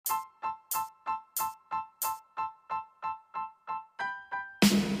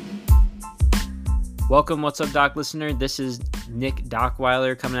Welcome, what's up, Doc listener? This is Nick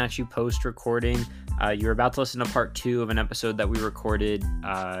Dockweiler coming at you post-recording. You're about to listen to part 2 of an episode that we recorded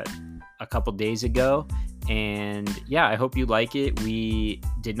a couple days ago. And yeah, I hope you like it. We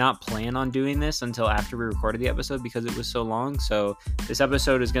did not plan on doing this until after we recorded the episode because it was so long. So this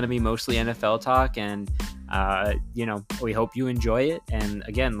episode is going to be mostly NFL talk, and we hope you enjoy it. And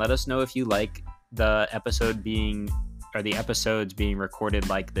again, let us know if you like the episodes being recorded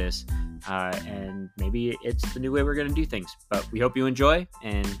like this. And maybe it's the new way we're going to do things. But we hope you enjoy.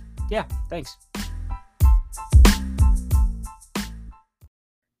 And yeah, thanks.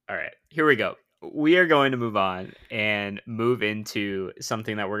 All right, here we go. We are going to move on and move into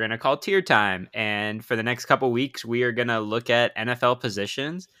something that we're going to call tier time. And for the next couple weeks, we are going to look at NFL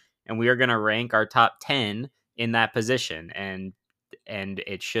positions, and we are going to rank our top 10 in that position. And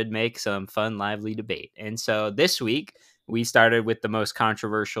it should make some fun, lively debate. And so this week, we started with the most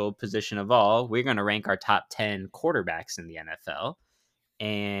controversial position of all. We're going to rank our top 10 quarterbacks in the NFL.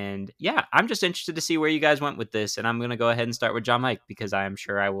 And yeah, I'm just interested to see where you guys went with this. And I'm going to go ahead and start with John Mike because I'm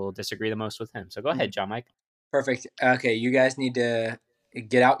sure I will disagree the most with him. So go ahead, John Mike. Perfect. Okay, you guys need to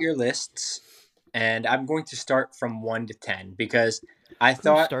get out your lists. And I'm going to start from 1 to 10 because I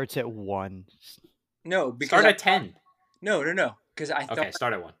thought... Who starts at 1? No, because... Start at 10. No. Because I thought... Okay,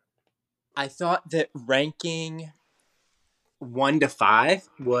 start at 1. I thought that ranking 1 to 5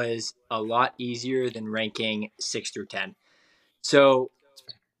 was a lot easier than ranking 6 through 10. So...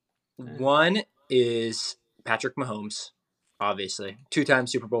 1 is Patrick Mahomes, obviously. 2-time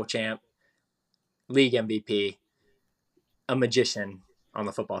Super Bowl champ, league MVP, a magician on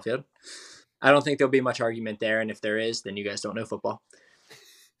the football field. I don't think there'll be much argument there, and if there is, then you guys don't know football.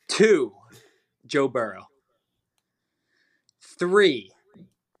 2, Joe Burrow. 3,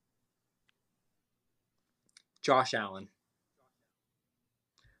 Josh Allen.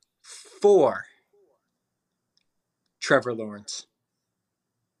 4, Trevor Lawrence.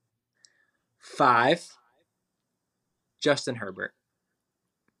 5, Justin Herbert.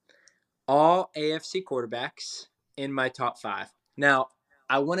 All AFC quarterbacks in my top 5. Now,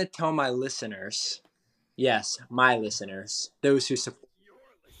 I want to tell my listeners, yes, my listeners, those who support.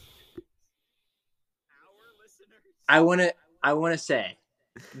 I want to say,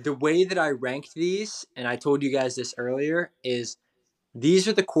 the way that I ranked these, and I told you guys this earlier, is these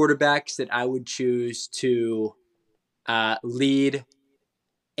are the quarterbacks that I would choose to lead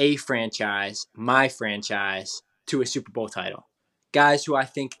a franchise, my franchise, to a Super Bowl title. Guys who I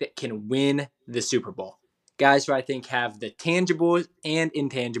think that can win the Super Bowl. Guys who I think have the tangibles and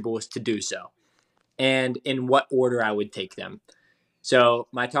intangibles to do so. And in what order I would take them. So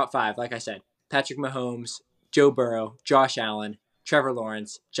my top 5, like I said, Patrick Mahomes, Joe Burrow, Josh Allen, Trevor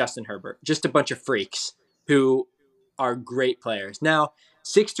Lawrence, Justin Herbert. Just a bunch of freaks who are great players. Now,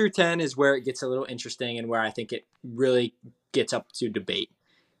 6 through 10 is where it gets a little interesting and where I think it really gets up to debate.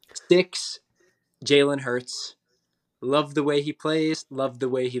 6, Jalen Hurts. Love the way he plays. Love the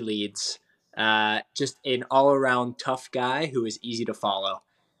way he leads. Just an all-around tough guy who is easy to follow.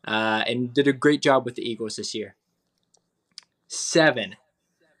 And did a great job with the Eagles this year. 7,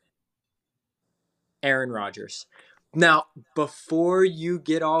 Aaron Rodgers. Now, before you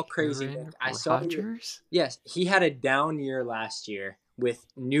get all crazy, I saw Rodgers? Yes, he had a down year last year with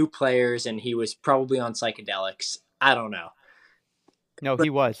new players, and he was probably on psychedelics. I don't know. No,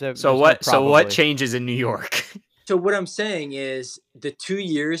 he was. So what changes in New York? So what I'm saying is the 2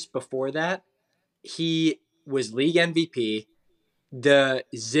 years before that, he was league MVP. The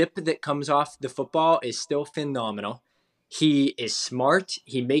zip that comes off the football is still phenomenal. He is smart.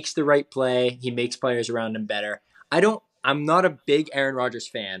 He makes the right play. He makes players around him better. I'm not a big Aaron Rodgers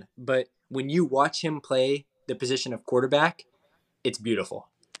fan, but when you watch him play the position of quarterback, it's beautiful.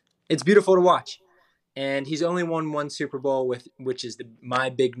 It's beautiful to watch. And he's only won 1 Super Bowl, which is my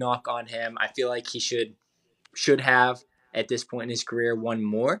big knock on him. I feel like he should have, at this point in his career, 1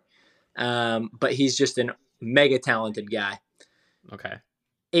 more. But he's just a mega talented guy. Okay.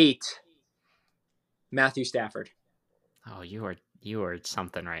 8, Matthew Stafford. Oh, you are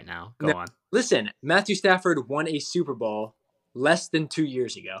something right now. Go on. Listen, Matthew Stafford won a Super Bowl less than 2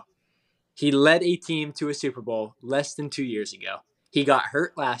 years ago. He led a team to a Super Bowl less than 2 years ago. He got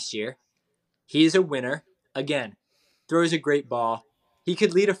hurt last year. He's a winner. Again, throws a great ball. He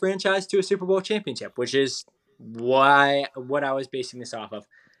could lead a franchise to a Super Bowl championship, which is what I was basing this off of.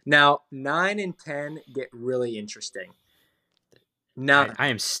 Now, 9 and 10 get really interesting. Now, I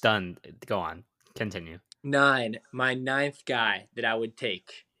am stunned. Go on. Continue. 9, my 9th guy that I would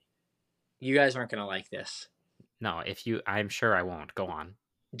take. You guys aren't going to like this. No, I'm sure I won't. Go on.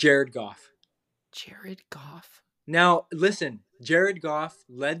 Jared Goff. Jared Goff? Now, listen, Jared Goff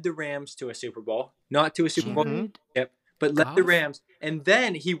led the Rams to a Super Bowl, not to a Super Bowl, Mhm. but led the Goff? Rams. And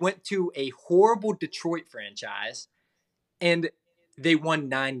then he went to a horrible Detroit franchise, and they won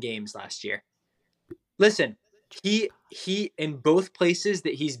 9 games last year. Listen, he in both places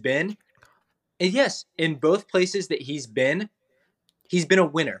that he's been, and yes, in both places that he's been a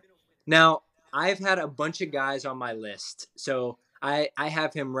winner. Now, I've had a bunch of guys on my list. So I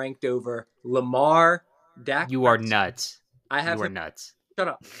have him ranked over Lamar, Dak. You are nuts. I have You are him nuts. shut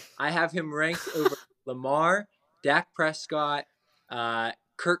up. I have him ranked over Lamar, Dak Prescott,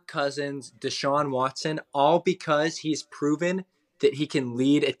 Kirk Cousins, Deshaun Watson, all because he's proven that he can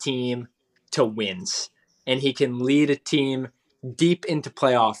lead a team to wins and he can lead a team deep into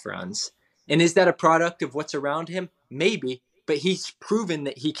playoff runs. And is that a product of what's around him? Maybe, but he's proven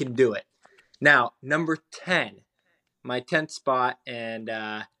that he can do it. Now, number 10, my 10th spot, and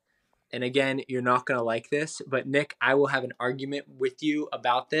again, you're not going to like this, but Nick, I will have an argument with you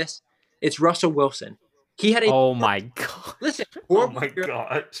about this. It's Russell Wilson. He had a Oh my god. listen, Oh horrible my year,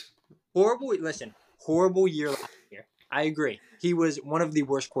 god. horrible year last year. I agree. He was one of the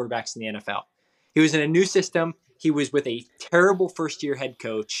worst quarterbacks in the NFL. He was in a new system. He was with a terrible first-year head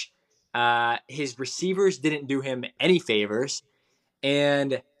coach. His receivers didn't do him any favors.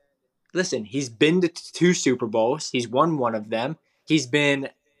 And listen, he's been to 2 Super Bowls. He's won one of them. He's been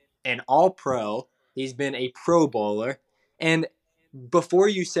an all-pro. He's been a Pro Bowler. And before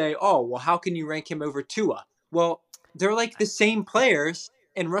you say, oh, well, how can you rank him over Tua? Well, they're like the same players,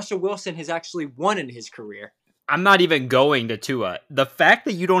 and Russell Wilson has actually won in his career. I'm not even going to Tua. The fact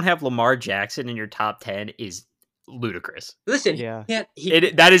that you don't have Lamar Jackson in your top 10 is ludicrous. Listen, Yeah.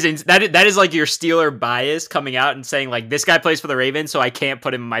 That is like your Steeler bias coming out and saying like this guy plays for the Ravens, so I can't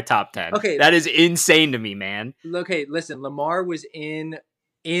put him in my top 10. Okay. That is insane to me, man. Okay, listen, Lamar was in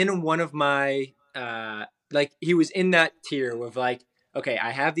one of my like he was in that tier with like, okay,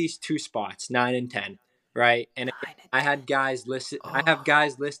 I have these 2 spots, 9 and 10, right? And I had guys listed. I have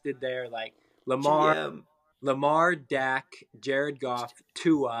guys listed there like Lamar, Dak, Jared Goff,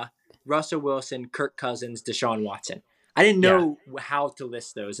 Tua, Russell Wilson, Kirk Cousins, Deshaun Watson. I didn't know how to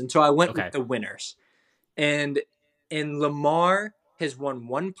list those, and so I went with the winners. And Lamar has won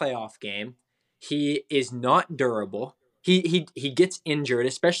 1 playoff game. He is not durable. He gets injured,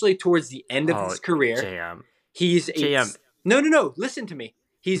 especially towards the end of his career. JM. He's a no. Listen to me.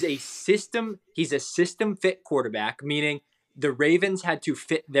 He's a system fit quarterback, meaning the Ravens had to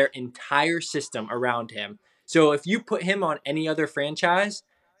fit their entire system around him. So if you put him on any other franchise,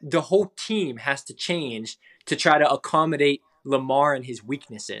 the whole team has to change to try to accommodate Lamar and his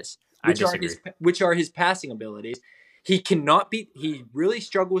weaknesses, which are his passing abilities. He really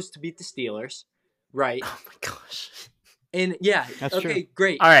struggles to beat the Steelers, right? Oh my gosh. And yeah, That's okay, true.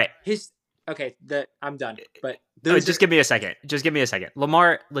 great. All right. I'm done. But Just give me a second.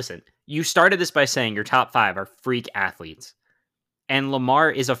 Lamar, listen, you started this by saying your top 5 are freak athletes. And Lamar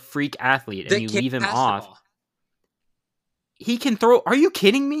is a freak athlete, and you leave him off. He can throw. Are you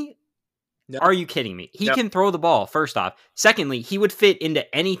kidding me? No. Are you kidding me? He can throw the ball, first off. Secondly, he would fit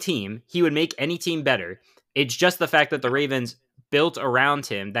into any team. He would make any team better. It's just the fact that the Ravens built around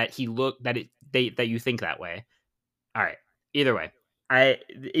him that that you think that way. All right. Either way,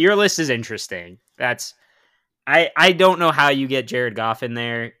 your list is interesting. I don't know how you get Jared Goff in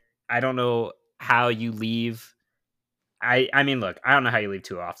there. I don't know how you leave. I mean, look, I don't know how you leave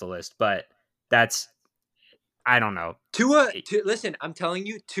Tua off the list, but I don't know. Listen, I'm telling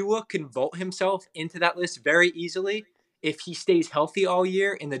you, Tua can vault himself into that list very easily if he stays healthy all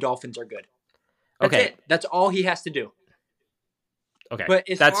year and the Dolphins are good. That's all he has to do. Okay, but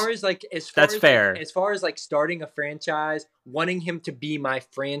as far as like starting a franchise, wanting him to be my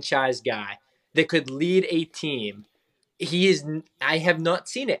franchise guy that could lead a team, I have not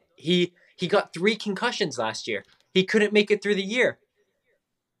seen it. He got 3 concussions last year. He couldn't make it through the year.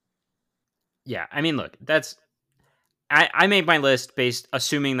 Yeah, I mean, look, I made my list based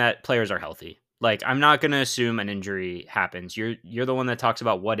assuming that players are healthy. Like, I'm not going to assume an injury happens. You're the one that talks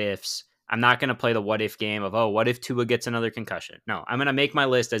about what ifs. I'm not going to play the what if game of, what if Tua gets another concussion? No, I'm going to make my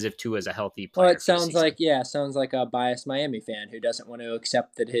list as if Tua is a healthy player. Well, it sounds like a biased Miami fan who doesn't want to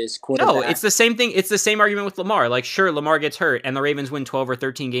accept that his quarterback. No, it's the same thing. It's the same argument with Lamar. Like, sure, Lamar gets hurt and the Ravens win 12 or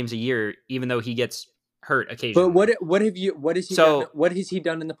 13 games a year, even though he gets hurt occasionally. But what has he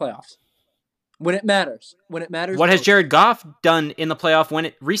done in the playoffs? When it matters. What has Jared Goff done in the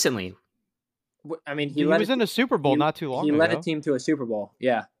playoff recently? I mean, he was in a Super Bowl not too long ago. He led a team to a Super Bowl.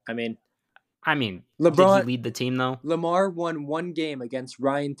 Yeah, I mean, LeBron, did he lead the team though? Lamar won 1 game against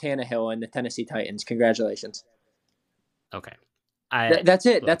Ryan Tannehill and the Tennessee Titans. Congratulations. Okay, that's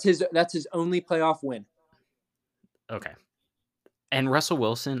it. Look, that's his only playoff win. Okay, And Russell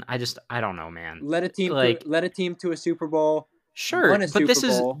Wilson, I don't know, man. Led a team Like, to a Super Bowl. sure, Won a but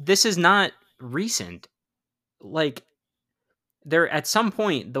Super Bowl. this is not recent. Like, they're at some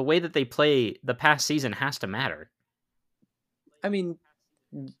point, the way that they play the past season has to matter. I mean,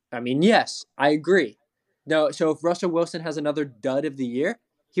 yes, I agree. No, so if Russell Wilson has another dud of the year,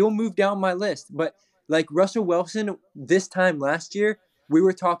 he will move down my list. But like Russell Wilson, this time last year, we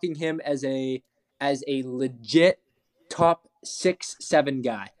were talking him as a legit top 6, 7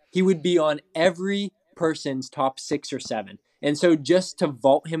 guy. He would be on every person's top 6 or 7. And so just to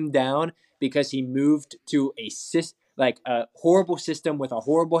vault him down because he moved to a horrible system with a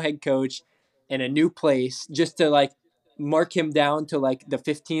horrible head coach in a new place, just to like mark him down to like the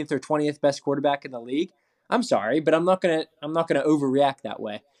 15th or 20th best quarterback in the league. I'm sorry, but I'm not going to overreact that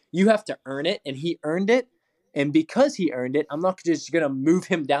way. You have to earn it, and he earned it. And because he earned it, I'm not just going to move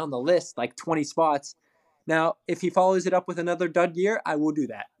him down the list like 20 spots. Now, if he follows it up with another dud year, I will do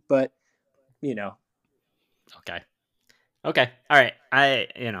that. But, Okay. All right.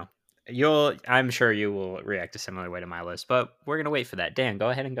 I'm sure you will react a similar way to my list, but we're going to wait for that. Dan, go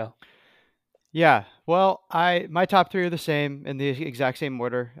ahead and go. Yeah, well, my top three are the same in the exact same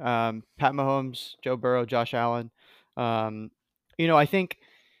order. Pat Mahomes, Joe Burrow, Josh Allen. I think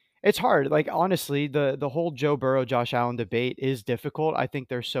it's hard. Like honestly, the whole Joe Burrow, Josh Allen debate is difficult. I think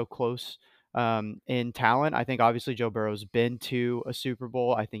they're so close in talent. I think obviously Joe Burrow's been to a Super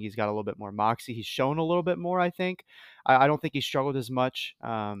Bowl. I think he's got a little bit more moxie. He's shown a little bit more. I think. I don't think he struggled as much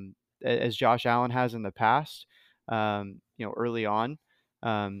as Josh Allen has in the past. Early on.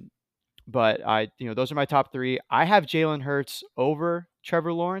 Um, but those are my top three. I have Jalen Hurts over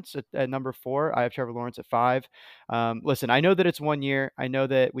Trevor Lawrence at number 4. I have Trevor Lawrence at 5. Listen, I know that it's 1 year. I know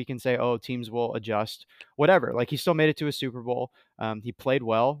that we can say, oh, teams will adjust, whatever. Like he still made it to a Super Bowl. He played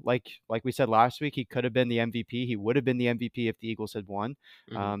well. Like we said last week, he could have been the MVP. He would have been the MVP if the Eagles had won.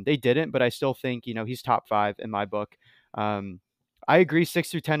 They didn't, but I still think, he's top 5 in my book. I agree 6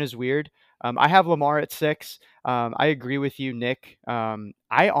 through 10 is weird. I have Lamar at 6. I agree with you, Nick.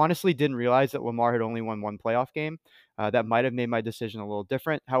 I honestly didn't realize that Lamar had only won 1 playoff game. That might have made my decision a little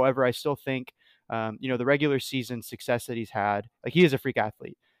different. However, I still think, the regular season success that he's had, like he is a freak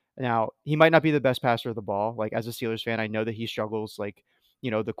athlete. Now, he might not be the best passer of the ball. Like as a Steelers fan, I know that he struggles, like,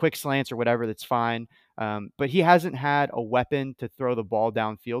 the quick slants or whatever, that's fine. But he hasn't had a weapon to throw the ball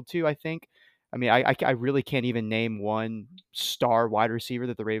downfield to, I think. I mean, I really can't even name one star wide receiver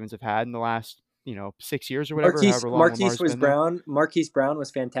that the Ravens have had in the last, 6 years or whatever, however long Lamar's been there. Marquise Brown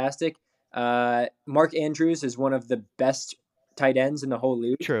was fantastic. Mark Andrews is one of the best tight ends in the whole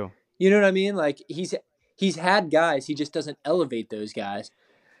league. True. You know what I mean? Like he's had guys, he just doesn't elevate those guys.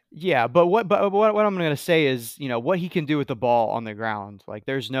 Yeah, but what I'm going to say is, what he can do with the ball on the ground, like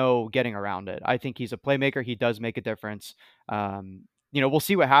there's no getting around it. I think he's a playmaker. He does make a difference. We'll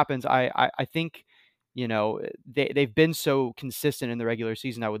see what happens. I think, they've been so consistent in the regular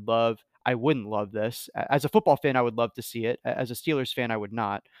season. I wouldn't love this. As a football fan, I would love to see it. As a Steelers fan, I would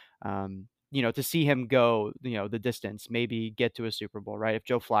not. To see him go, the distance, maybe get to a Super Bowl, right? If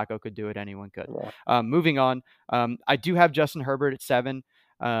Joe Flacco could do it, anyone could. Yeah. Moving on, I do have Justin Herbert at 7.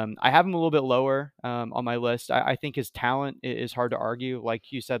 I have him a little bit lower on my list. I think his talent is hard to argue.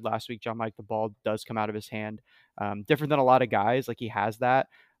 Like you said last week, John Mike, the ball does come out of his hand. Different than a lot of guys, like he has that.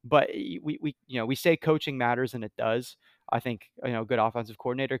 But we say coaching matters, and it does. I think a good offensive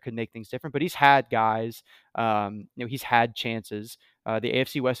coordinator could make things different. But he's had guys. He's had chances. The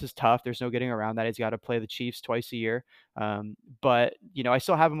AFC West is tough. There's no getting around that. He's got to play the Chiefs twice a year. But I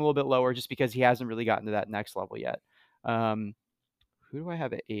still have him a little bit lower just because he hasn't really gotten to that next level yet. Who do I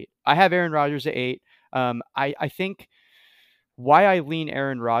have at 8? I have Aaron Rodgers at 8. I think why I lean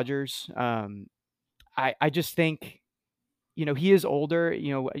Aaron Rodgers, I just think, he is older.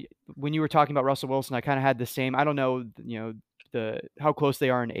 When you were talking about Russell Wilson, I kind of had the same. I don't know, how close they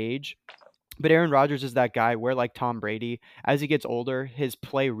are in age. But Aaron Rodgers is that guy where, like Tom Brady, as he gets older, his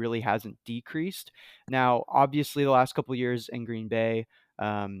play really hasn't decreased. Now, obviously, the last couple of years in Green Bay,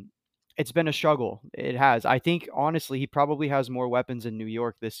 it's been a struggle. It has. I think, honestly, he probably has more weapons in New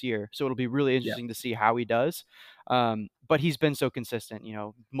York this year. So it'll be really interesting to see how he does. But he's been so consistent,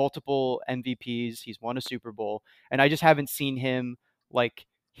 multiple MVPs. He's won a Super Bowl. And I just haven't seen him, like,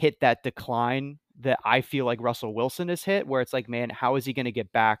 hit that decline that I feel like Russell Wilson has hit, where it's like, man, how is he going to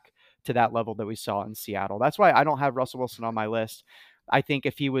get back to that level that we saw in Seattle? That's why I don't have Russell Wilson on my list. I think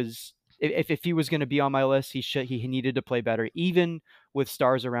if he was going to be on my list, he needed to play better, even with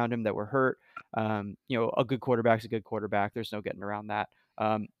stars around him that were hurt. A good quarterback's a good quarterback. There's no getting around that.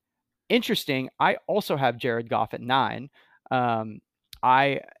 Interesting. I also have Jared Goff at 9.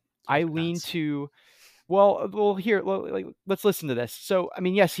 I lean to Well, here, let's listen to this. So, I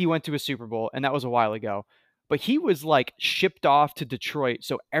mean, yes, he went to a Super Bowl, and that was a while ago, but he was like shipped off to Detroit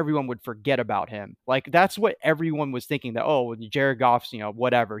so everyone would forget about him. Like that's what everyone was thinking, that oh, Jared Goff's,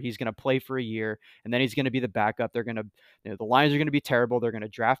 whatever, he's going to play for a year and then he's going to be the backup. They're going to, the Lions are going to be terrible. They're going to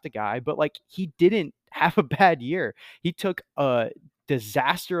draft a guy, but like he didn't have a bad year. He took a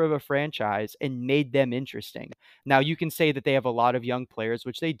disaster of a franchise and made them interesting. Now you can say that they have a lot of young players,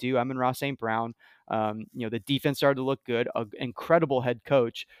 which they do. Amon-Ra St. Brown. The defense started to look good, an incredible head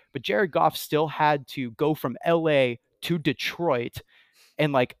coach, but Jared Goff still had to go from LA to Detroit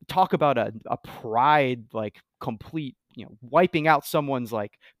and like talk about a pride, like complete, wiping out someone's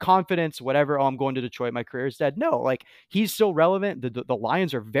like confidence, whatever. Oh, I'm going to Detroit. My career is dead. No, like he's still relevant. The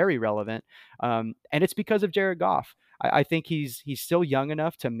Lions are very relevant. And it's because of Jared Goff. I think he's still young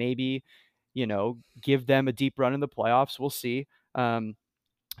enough to maybe, give them a deep run in the playoffs. We'll see.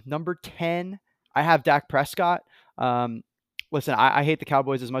 Number 10, I have Dak Prescott. Listen, I hate the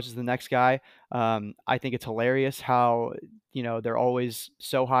Cowboys as much as the next guy. I think it's hilarious how they're always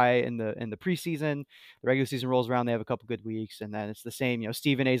so high in the preseason. The regular season rolls around, they have a couple good weeks, and then it's the same.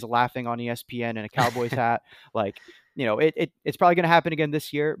 Stephen A's laughing on ESPN in a Cowboys hat. Like it's probably going to happen again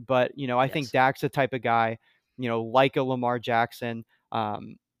this year. But I think Dak's the type of guy, like a Lamar Jackson.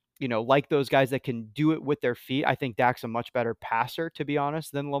 Like those guys that can do it with their feet. I think Dak's a much better passer, to be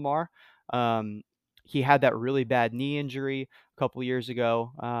honest, than Lamar. He had that really bad knee injury a couple years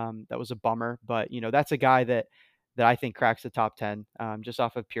ago. That was a bummer, but that's a guy that I think cracks the top 10 just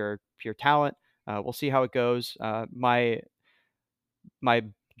off of pure talent. We'll see how it goes. My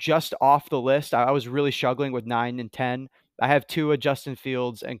just off the list, I was really struggling with 9 and 10. I have Tua, Justin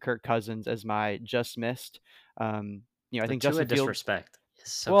Fields, and Kirk Cousins as my just missed. I think Justin Fields. Disrespect.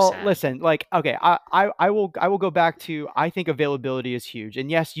 So sad. Listen, like, okay, I will go back to, I think availability is huge.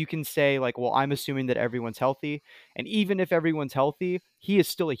 And yes, you can say like, well, I'm assuming that everyone's healthy. And even if everyone's healthy, he is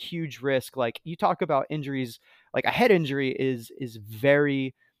still a huge risk. Like you talk about injuries, like a head injury is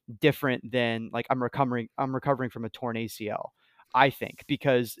very different than like I'm recovering from a torn ACL, I think,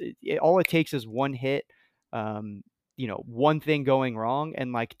 because all it takes is one hit, one thing going wrong,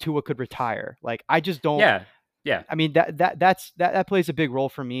 and like Tua could retire. Like I just don't. Yeah. I mean, that plays a big role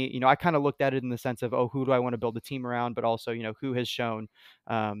for me. I kind of looked at it in the sense of, oh, who do I want to build a team around? But also, who has shown,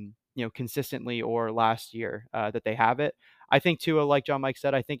 consistently or last year that they have it. I think Tua, like John Mike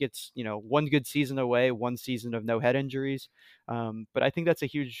said, I think it's, one good season away, one season of no head injuries. But I think that's a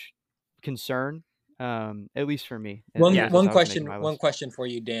huge concern, at least for me. One question for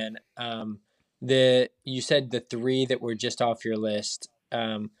you, Dan. You said the 3 that were just off your list.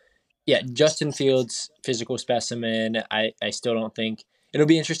 Yeah, Justin Fields, physical specimen. I still don't think it'll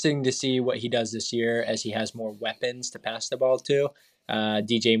be interesting to see what he does this year as he has more weapons to pass the ball to.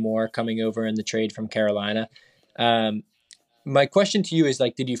 DJ Moore coming over in the trade from Carolina. My question to you is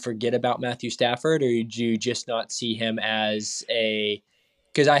like, did you forget about Matthew Stafford, or did you just not see him as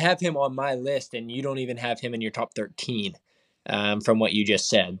because I have him on my list and you don't even have him in your top 13 from what you just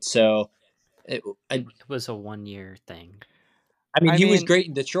said. So it was a 1-year thing. I mean, he was great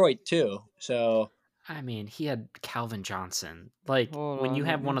in Detroit too. So I mean, he had Calvin Johnson. Like when you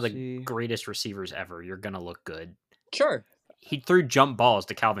have one of the greatest receivers ever, you're gonna look good. Sure. He threw jump balls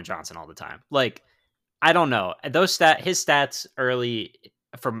to Calvin Johnson all the time. Like I don't know, his stats early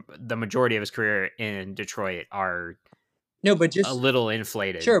from the majority of his career in Detroit are just a little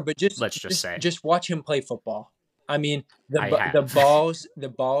inflated. Sure, but just watch him play football. I mean, the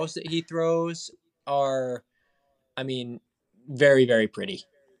balls that he throws are, I mean, very, very pretty.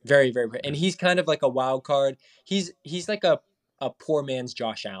 Very, very pretty. And he's kind of like a wild card. He's like a poor man's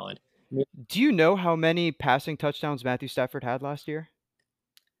Josh Allen. Do you know how many passing touchdowns Matthew Stafford had last year?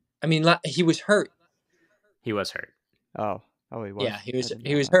 I mean, he was hurt. He was hurt. Oh, he was. Yeah,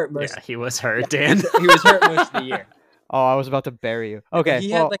 he was hurt most. Yeah, he was hurt, Dan. He was hurt most of the year. Oh, I was about to bury you.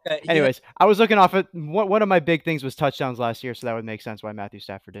 Okay. I was looking off at one of my big things was touchdowns last year, so that would make sense why Matthew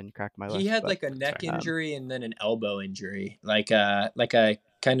Stafford didn't crack my list. He had like a neck injury and then an elbow injury, like a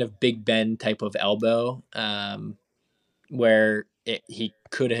kind of Big Ben type of elbow, where he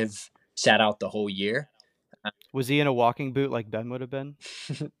could have sat out the whole year. Was he in a walking boot like Ben would have been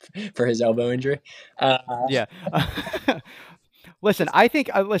for his elbow injury? Yeah. Listen, I think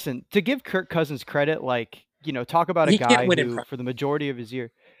to give Kirk Cousins credit, like. Talk about a guy who, for the majority of his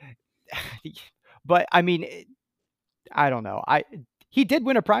year, but I mean, I don't know. He did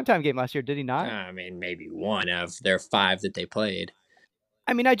win a primetime game last year, did he not? I mean, maybe one of their 5 that they played.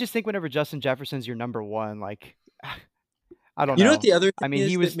 I mean, I just think whenever Justin Jefferson's your number 1, like, I don't know. You know what the other thing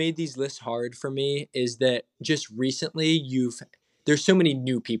that made these lists hard for me is that just recently there's so many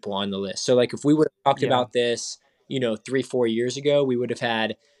new people on the list. So like if we would have talked Yeah. about this, 3-4 years ago, we would have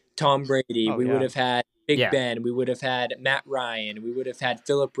had Tom Brady, Oh, we would yeah. have had Big Yeah. Ben, we would have had Matt Ryan, we would have had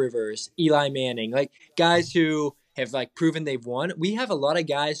Phillip Rivers, Eli Manning, like guys who have like proven they've won. We have a lot of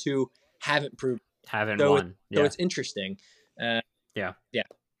guys who haven't proven. Haven't So won. So it's interesting. Yeah.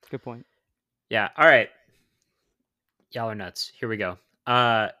 Good point. Yeah. All right. Y'all are nuts. Here we go.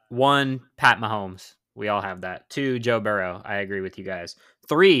 1, Pat Mahomes. We all have that. 2, Joe Burrow. I agree with you guys.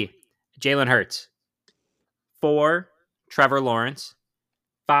 3, Jalen Hurts. 4, Trevor Lawrence.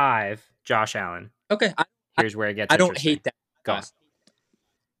 5, Josh Allen. Okay. Here's where it gets I don't interesting. hate that. Go on.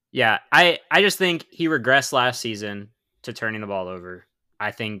 Yeah, I just think he regressed last season to turning the ball over.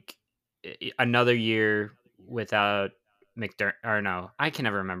 I think another year without McDermott, or no, I can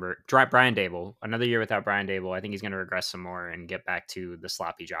never remember. Brian Dable. Another year without Brian Dable. I think he's going to regress some more and get back to the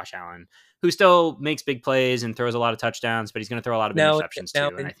sloppy Josh Allen, who still makes big plays and throws a lot of touchdowns, but he's going to throw a lot of interceptions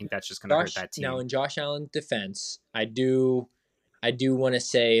too, and I think that's just going to hurt that team. Now, in Josh Allen's defense, I do want to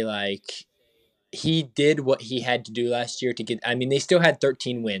say, like, he did what he had to do last year to get. I mean, they still had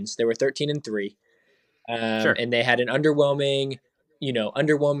 13 wins. They were 13-3, Sure. and they had an underwhelming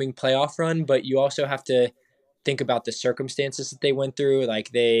playoff run. But you also have to think about the circumstances that they went through.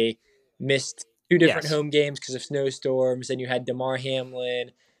 Like they missed 2 different home games because of snowstorms. Then you had DeMar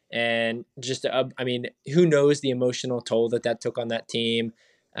Hamlin, and just I mean, who knows the emotional toll that took on that team.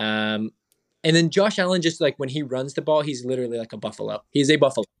 And then Josh Allen, just like when he runs the ball, he's literally like a buffalo. He's a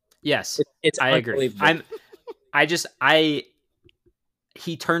buffalo. Yes, it's I agree.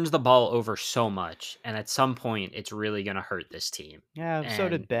 He turns the ball over so much, and at some point, it's really going to hurt this team. Yeah, so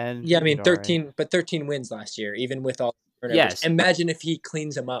did Ben. Yeah, I mean, 13 wins last year, even with all the turnovers. Yes. Imagine if he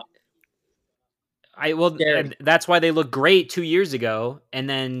cleans them up. That's why they looked great 2 years ago, and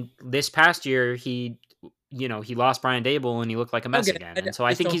then this past year, he lost Brian Dable, and he looked like a mess again. And so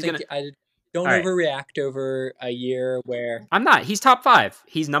I think he's going to. Don't overreact over a year where I'm not. He's top 5.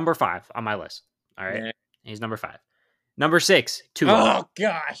 He's number 5 on my list. All right, yeah. He's number 5. Number 6, Tua. Oh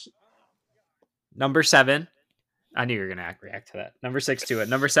gosh. Number 7, I knew you were gonna react to that. Number 6, Tua.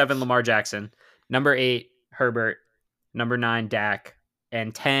 Number 7, Lamar Jackson. Number 8, Herbert. Number 9, Dak.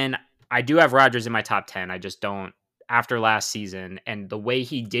 And 10, I do have Rodgers in my top 10. I just don't. After last season and the way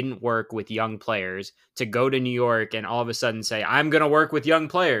he didn't work with young players, to go to New York and all of a sudden say, I'm going to work with young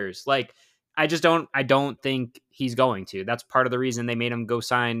players. Like, I don't think he's going to. That's part of the reason they made him go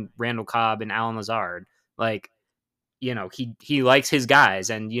sign Randall Cobb and Allen Lazard. Like, he likes his guys,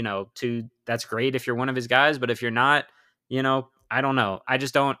 and, that's great if you're one of his guys, but if you're not, I don't know. I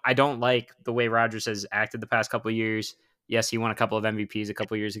don't like the way Rodgers has acted the past couple of years. Yes, he won a couple of MVPs a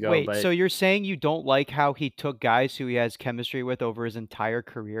couple of years ago. Wait, but so you're saying you don't like how he took guys who he has chemistry with over his entire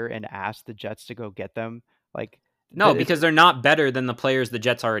career and asked the Jets to go get them? Like, no, because they're not better than the players the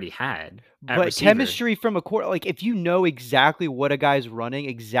Jets already had. But receiver. Chemistry from a quarter, like if you know exactly what a guy's running,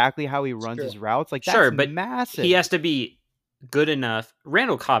 exactly how he runs his routes, like that's but massive. He has to be good enough.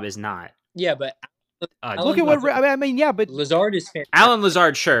 Randall Cobb is not. Yeah, but look at what I mean. Yeah, but Lazard is fantastic. Allen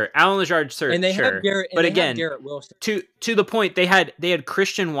Lazard, sure. And they have Garrett. But again, Garrett Wilson. To the point, they had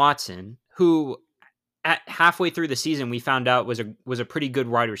Christian Watson, who at halfway through the season we found out was a pretty good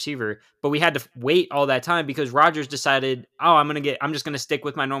wide receiver, but we had to wait all that time because Rodgers decided, I'm just gonna stick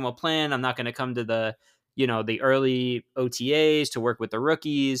with my normal plan. I'm not gonna come to the the early OTAs to work with the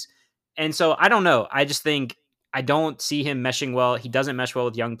rookies, and so I don't know. I just think I don't see him meshing well. He doesn't mesh well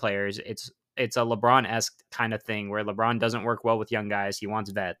with young players. It's a LeBron-esque kind of thing where LeBron doesn't work well with young guys. He wants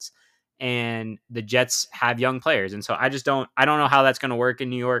vets, and the Jets have young players, and so I don't know how that's going to work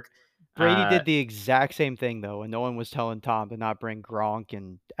in New York. Brady did the exact same thing though, and no one was telling Tom to not bring Gronk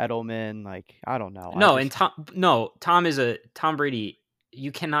and Edelman. Like, I don't know. Tom Brady.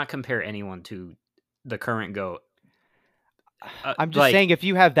 You cannot compare anyone to the current GOAT. I'm just saying, if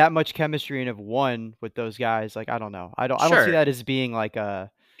you have that much chemistry and have won with those guys, like, I don't know. I don't see that as being like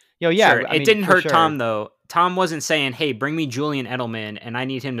a, Sure. It didn't hurt Tom though. Tom wasn't saying, "Hey, bring me Julian Edelman, and I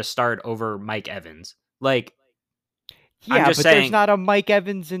need him to start over Mike Evans." Like. Yeah, but there's not a Mike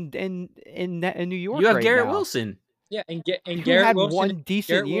Evans in New York. You have right Garrett now. Wilson. Yeah, and Garrett had Wilson, one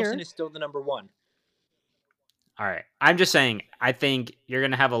decent year. Wilson is still the number 1. All right, I'm just saying. I think you're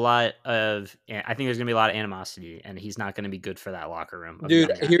gonna have I think there's gonna be a lot of animosity, and he's not gonna be good for that locker room. Dude,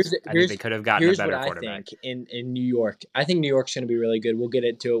 I think they could have gotten a better quarterback. I think in New York. I think New York's gonna be really good. We'll get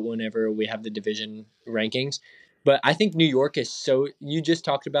into it whenever we have the division rankings. But I think New York is so. You just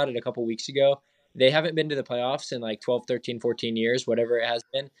talked about it a couple weeks ago. They haven't been to the playoffs in like 12, 13, 14 years, whatever it has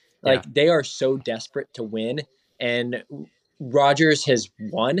been. Like, they are so desperate to win, and Rodgers has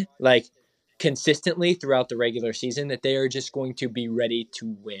won. Like, consistently throughout the regular season, that they are just going to be ready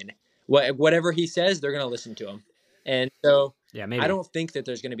to win. Whatever he says, they're going to listen to him. And so Yeah, I maybe. don't think that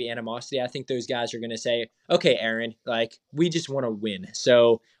there's going to be animosity. I think those guys are going to say, okay, Aaron, like, we just want to win.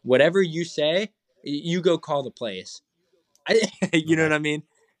 So whatever you say, you go call the plays. You know what I mean?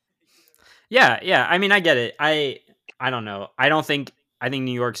 Yeah. I mean, I get it. I don't know. I think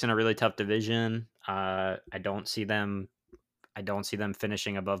New York's in a really tough division. I don't see them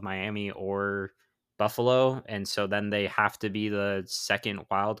finishing above Miami or Buffalo, and so then they have to be the second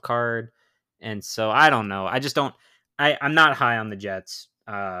wild card. And so I don't know. I just don't. I'm not high on the Jets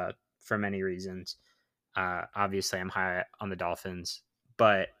for many reasons. Obviously, I'm high on the Dolphins,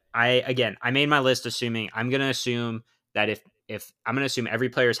 but I made my list assuming I'm going to assume that if I'm going to assume every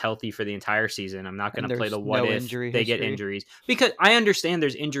player is healthy for the entire season, I'm not going to play the what if they get injuries, because I understand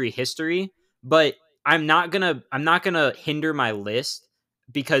there's injury history, but I'm not gonna hinder my list,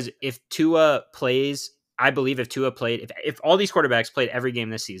 because if Tua plays, I believe if Tua played, if all these quarterbacks played every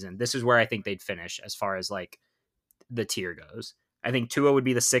game this season, this is where I think they'd finish as far as like the tier goes. I think Tua would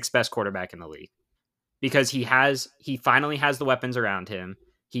be the sixth best quarterback in the league, because he finally has the weapons around him.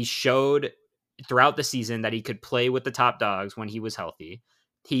 He showed throughout the season that he could play with the top dogs when he was healthy.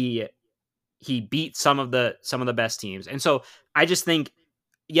 He beat some of the best teams, and so I just think,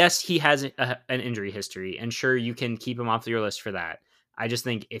 yes, he has an injury history, and sure, you can keep him off your list for that. I just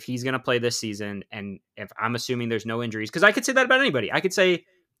think if he's going to play this season, and if I'm assuming there's no injuries, because I could say that about anybody. I could say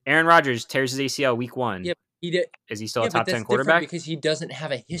Aaron Rodgers tears his ACL week 1. Yep, he did. Is he still Yeah, a top but 10 that's quarterback? different because he doesn't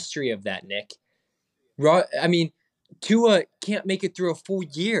have a history of that, Nick. I mean, Tua can't make it through a full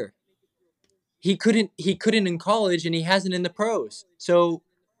year. He couldn't in college, and he hasn't in the pros. So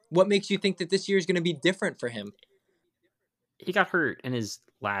what makes you think that this year is going to be different for him? He got hurt in his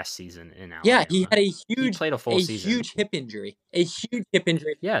last season in Alabama. Yeah, he had he played a full season. huge hip injury. A huge hip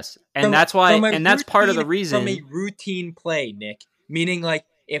injury. Yes, and that's why, and that's part of the reason. From a routine play, Nick. Meaning, like,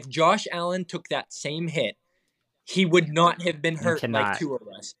 if Josh Allen took that same hit, he would not have been hurt like Tua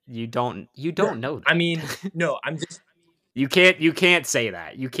was. You don't know that. I mean, no, I'm just... You can't say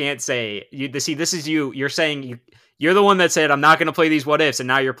that. You can't say... See, this is you. You're saying... You're the one that said, I'm not going to play these what ifs, and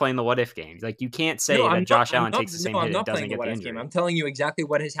now you're playing the what if games. Like, you can't say that Josh Allen takes the same hit and doesn't get the injury. I'm telling you exactly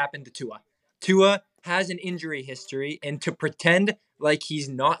what has happened to Tua. Tua has an injury history, and to pretend like he's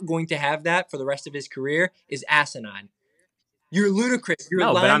not going to have that for the rest of his career is asinine. You're ludicrous.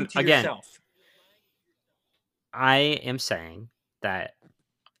 You're lying to yourself. I am saying that...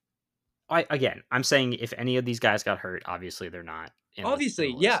 I'm saying if any of these guys got hurt, obviously they're not.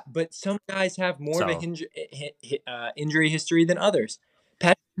 Obviously, yeah, but some guys have more of an injury history than others.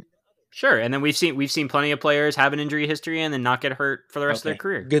 Sure, and then we've seen plenty of players have an injury history and then not get hurt for the rest of their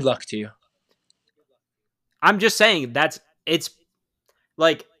career. Good luck to you. I'm just saying it's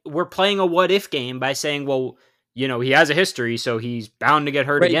like we're playing a what if game by saying, well, he has a history, so he's bound to get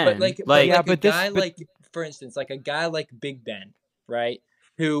hurt again. For instance, like a guy like Big Ben, right,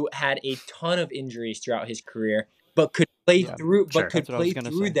 who had a ton of injuries throughout his career, but could play through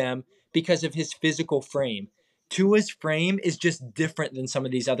them because of his physical frame. Tua's frame is just different than some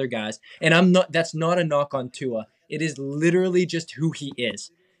of these other guys. And that's not a knock on Tua. It is literally just who he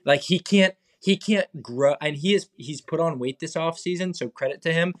is. Like, he can't grow, and he's put on weight this offseason, so credit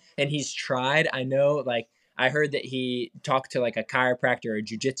to him. And he's tried. I know, like, I heard that he talked to like a chiropractor or a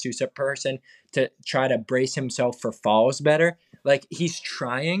jiu-jitsu person to try to brace himself for falls better. Like, he's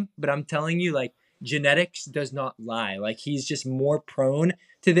trying, but I'm telling you, like, genetics does not lie. Like, he's just more prone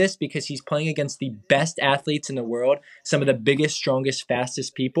to this because he's playing against the best athletes in the world, some of the biggest, strongest,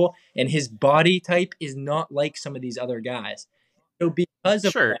 fastest people, and his body type is not like some of these other guys. So because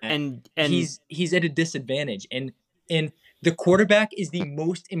of that, and he's at a disadvantage. And the quarterback is the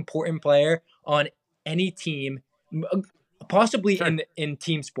most important player on any team, possibly in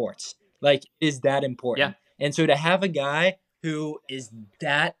team sports. Like, is that important? Yeah. And so to have a guy who is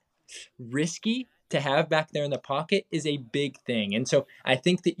that risky to have back there in the pocket is a big thing. And so I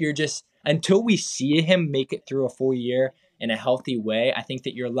think that you're just, until we see him make it through a full year in a healthy way, I think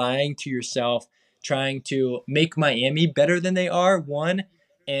that you're lying to yourself, trying to make Miami better than they are, 1,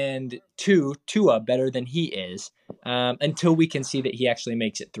 and 2, Tua better than he is, until we can see that he actually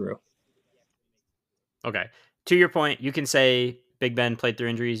makes it through. Okay. To your point, you can say Big Ben played through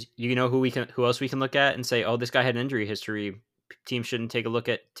injuries. You know who else we can look at and say, oh, this guy had an injury history. Team shouldn't take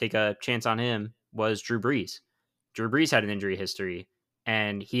a chance on him. Was Drew Brees. Drew Brees had an injury history,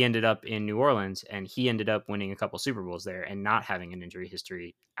 and he ended up in New Orleans, and he ended up winning a couple Super Bowls there and not having an injury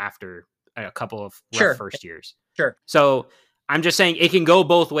history after a couple of rough first years. Sure. So I'm just saying it can go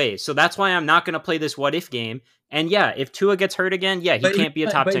both ways. So that's why I'm not going to play this what if game. And yeah, if Tua gets hurt again, yeah, he can't be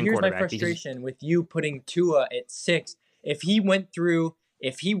a top 10 here's quarterback. My frustration with you putting Tua at 6. If he went through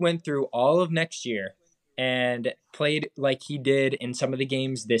all of next year and played like he did in some of the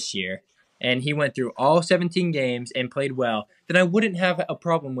games this year, and he went through all 17 games and played well, then I wouldn't have a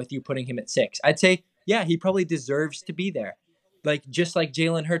problem with you putting him at 6. I'd say, yeah, he probably deserves to be there. Like, just like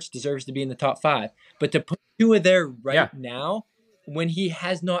Jalen Hurts deserves to be in the top 5. But to put Tua there now, when he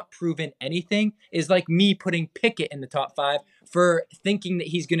has not proven anything, is like me putting Pickett in the top 5 for thinking that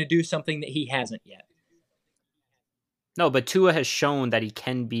he's going to do something that he hasn't yet. No, but Tua has shown that he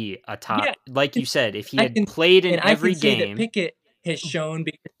can be a top. Yeah, like you said, if he had played in every game, Pickett has shown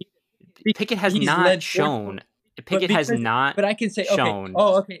because Pickett has not shown. Pickett has not. But I can say shown.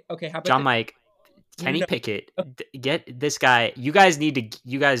 Okay. How about John Mike? Kenny Pickett, get this guy. You guys need to.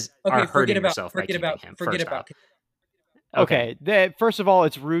 You guys are hurting yourself by keeping him. Forget about. Okay. First of all,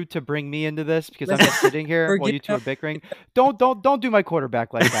 it's rude to bring me into this because I'm just sitting here while you two are bickering. Don't do my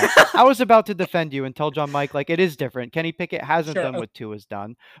quarterback like that. I was about to defend you and tell John Mike like it is different. Kenny Pickett hasn't done what Tua's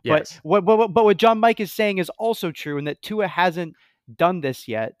done. Yes. But what John Mike is saying is also true, in that Tua hasn't done this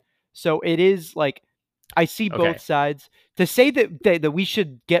yet. So it is like I see both sides. To say that we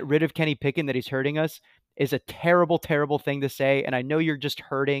should get rid of Kenny Pickett, that he's hurting us, is a terrible, terrible thing to say. And I know you're just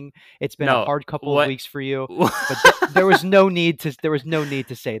hurting. It's been a hard couple of weeks for you. But there was no need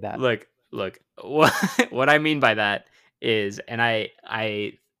to say that. Look. What I mean by that is, and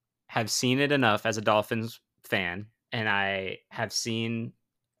I have seen it enough as a Dolphins fan, and I have seen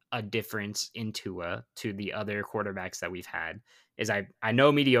a difference in Tua to the other quarterbacks that we've had. Is I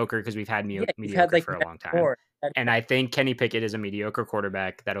know mediocre because we've had mediocre for a long time. And I think Kenny Pickett is a mediocre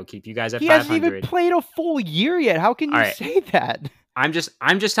quarterback that'll keep you guys at 500. He hasn't even played a full year yet. How can you say that? I'm just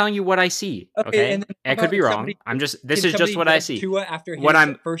telling you what I see. Okay, and I could be wrong. This is just what I see. Tua after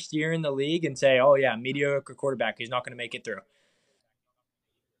his first year in the league and say, "Oh yeah, mediocre quarterback. He's not going to make it through."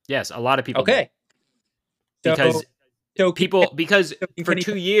 Yes, a lot of people. Okay, because for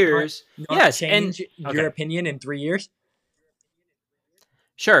 2 years, change your opinion in 3 years.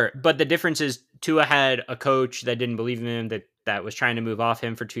 Sure, but the difference is Tua had a coach that didn't believe in him, that was trying to move off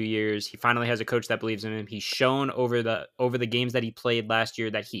him for 2 years. He finally has a coach that believes in him. He's shown over the games that he played last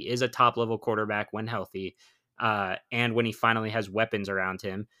year that he is a top level quarterback when healthy, and when he finally has weapons around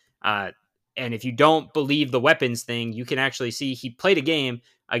him. And if you don't believe the weapons thing, you can actually see he played a game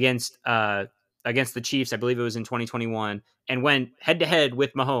against the Chiefs. I believe it was in 2021, and went head to head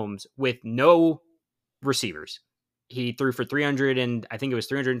with Mahomes with no receivers. He threw for 300 and I think it was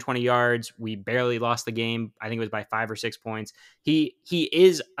 320 yards. We barely lost the game. I think it was by 5 or 6 points. He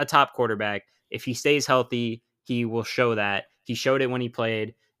is a top quarterback. If he stays healthy, he will show that. He showed it when he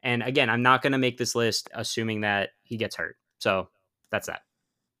played. And again, I'm not going to make this list assuming that he gets hurt. So that's that.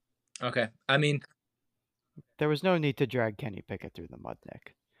 Okay. I mean, there was no need to drag Kenny Pickett through the mud,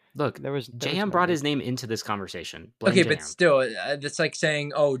 Nick. Look, JM brought his name into this conversation. Blame JM. But still, it's like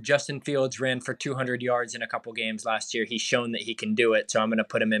saying, oh, Justin Fields ran for 200 yards in a couple games last year. He's shown that he can do it, so I'm going to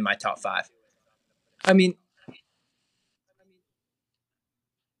put him in my top 5. I mean,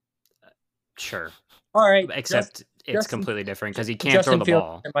 sure. All right. Except it's completely different because he can't throw the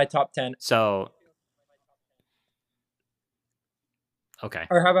ball. In my top 10. So, okay.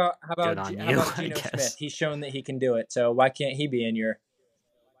 Or how about Geno Smith? He's shown that he can do it, so why can't he be in your...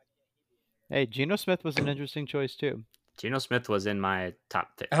 Hey, Geno Smith was an interesting choice too. Geno Smith was in my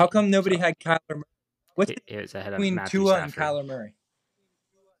top 50. How come nobody had Kyler Murray? What's between Tua and Kyler Murray?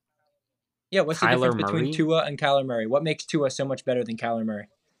 Yeah, what's the difference between Tua and Kyler Murray? What makes Tua so much better than Kyler Murray?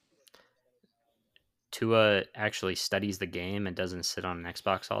 Tua actually studies the game and doesn't sit on an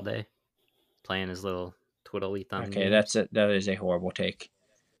Xbox all day, playing his little twiddly thumb. Okay, that is a horrible take.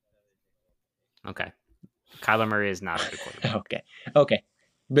 Okay, Kyler Murray is not a good quarterback. Okay.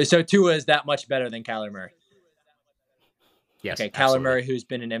 But so Tua is that much better than Kyler Murray. Yes. Okay, Kyler Murray, who's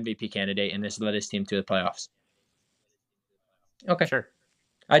been an MVP candidate and has led his team to the playoffs. Okay, sure.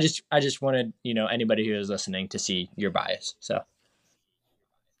 I just wanted anybody who is listening to see your bias. So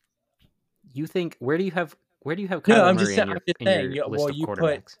you think where do you have Kyler Murray in your list of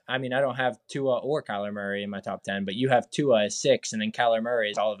quarterbacks? I don't have Tua or Kyler Murray in my top 10, but you have Tua as 6, and then Kyler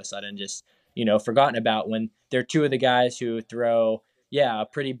Murray is all of a sudden just forgotten about when they're two of the guys who throw. Yeah, a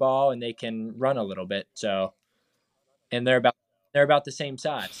pretty ball, and they can run a little bit. So, and they're about the same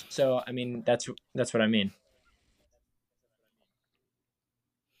size. So, I mean, that's what I mean.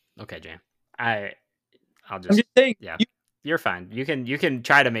 Okay, Jam. I'll just. I'm just saying. Yeah, you're fine. You can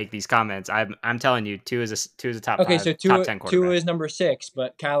try to make these comments. I'm telling you, Tua is a top. Okay, 5, so top 10 quarterback. Tua is number 6,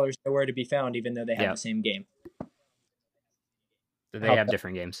 but Kyler's nowhere to be found, even though they have the same game. They have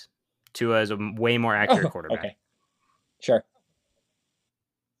different games. Tua is a way more accurate quarterback. Okay. Sure.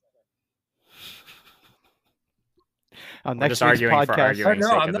 On We're next just week's arguing for podcast, arguing's No,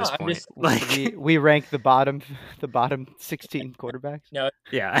 sake I'm at this not. I'm point. just- Like, we rank the bottom 16 quarterbacks. No.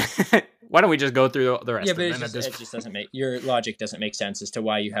 yeah. Why don't we just go through the rest Yeah, of but them at this it point? just doesn't make your logic doesn't make sense as to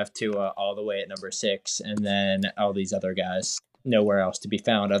why you have Tua all the way at number 6 and then all these other guys nowhere else to be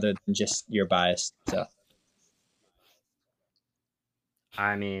found other than just your bias. So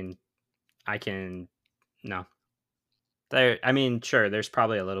I mean, no. I mean, sure, there's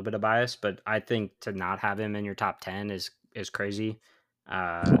probably a little bit of bias, but I think to not have him in your top 10 is crazy.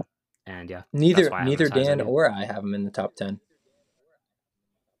 And yeah, neither that's why I have him as high as I Dan do. or I have him in the top 10.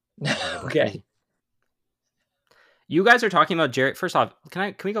 That's Okay. crazy. You guys are talking about Jared. First off,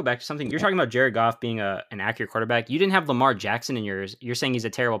 can we go back to something? You're talking about Jared Goff being an accurate quarterback. You didn't have Lamar Jackson in yours. You're saying he's a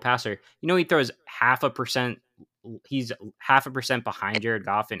terrible passer. You know, he throws 0.5%. He's 0.5% behind Jared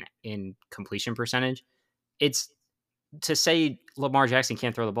Goff in completion percentage. It's to say Lamar Jackson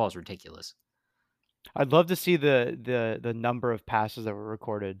can't throw the ball is ridiculous. I'd love to see the number of passes that were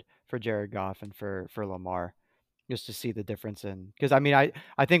recorded for Jared Goff and for Lamar, just to see the difference in. Because I mean,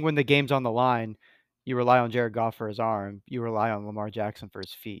 I think when the game's on the line, you rely on Jared Goff for his arm. You rely on Lamar Jackson for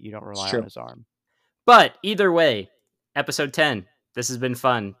his feet. You don't rely on his arm. But either way, episode 10. This has been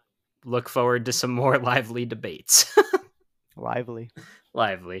fun. Look forward to some more lively debates. Lively.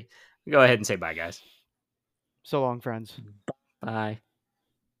 Lively. Go ahead and say bye, guys. So long, friends. Bye.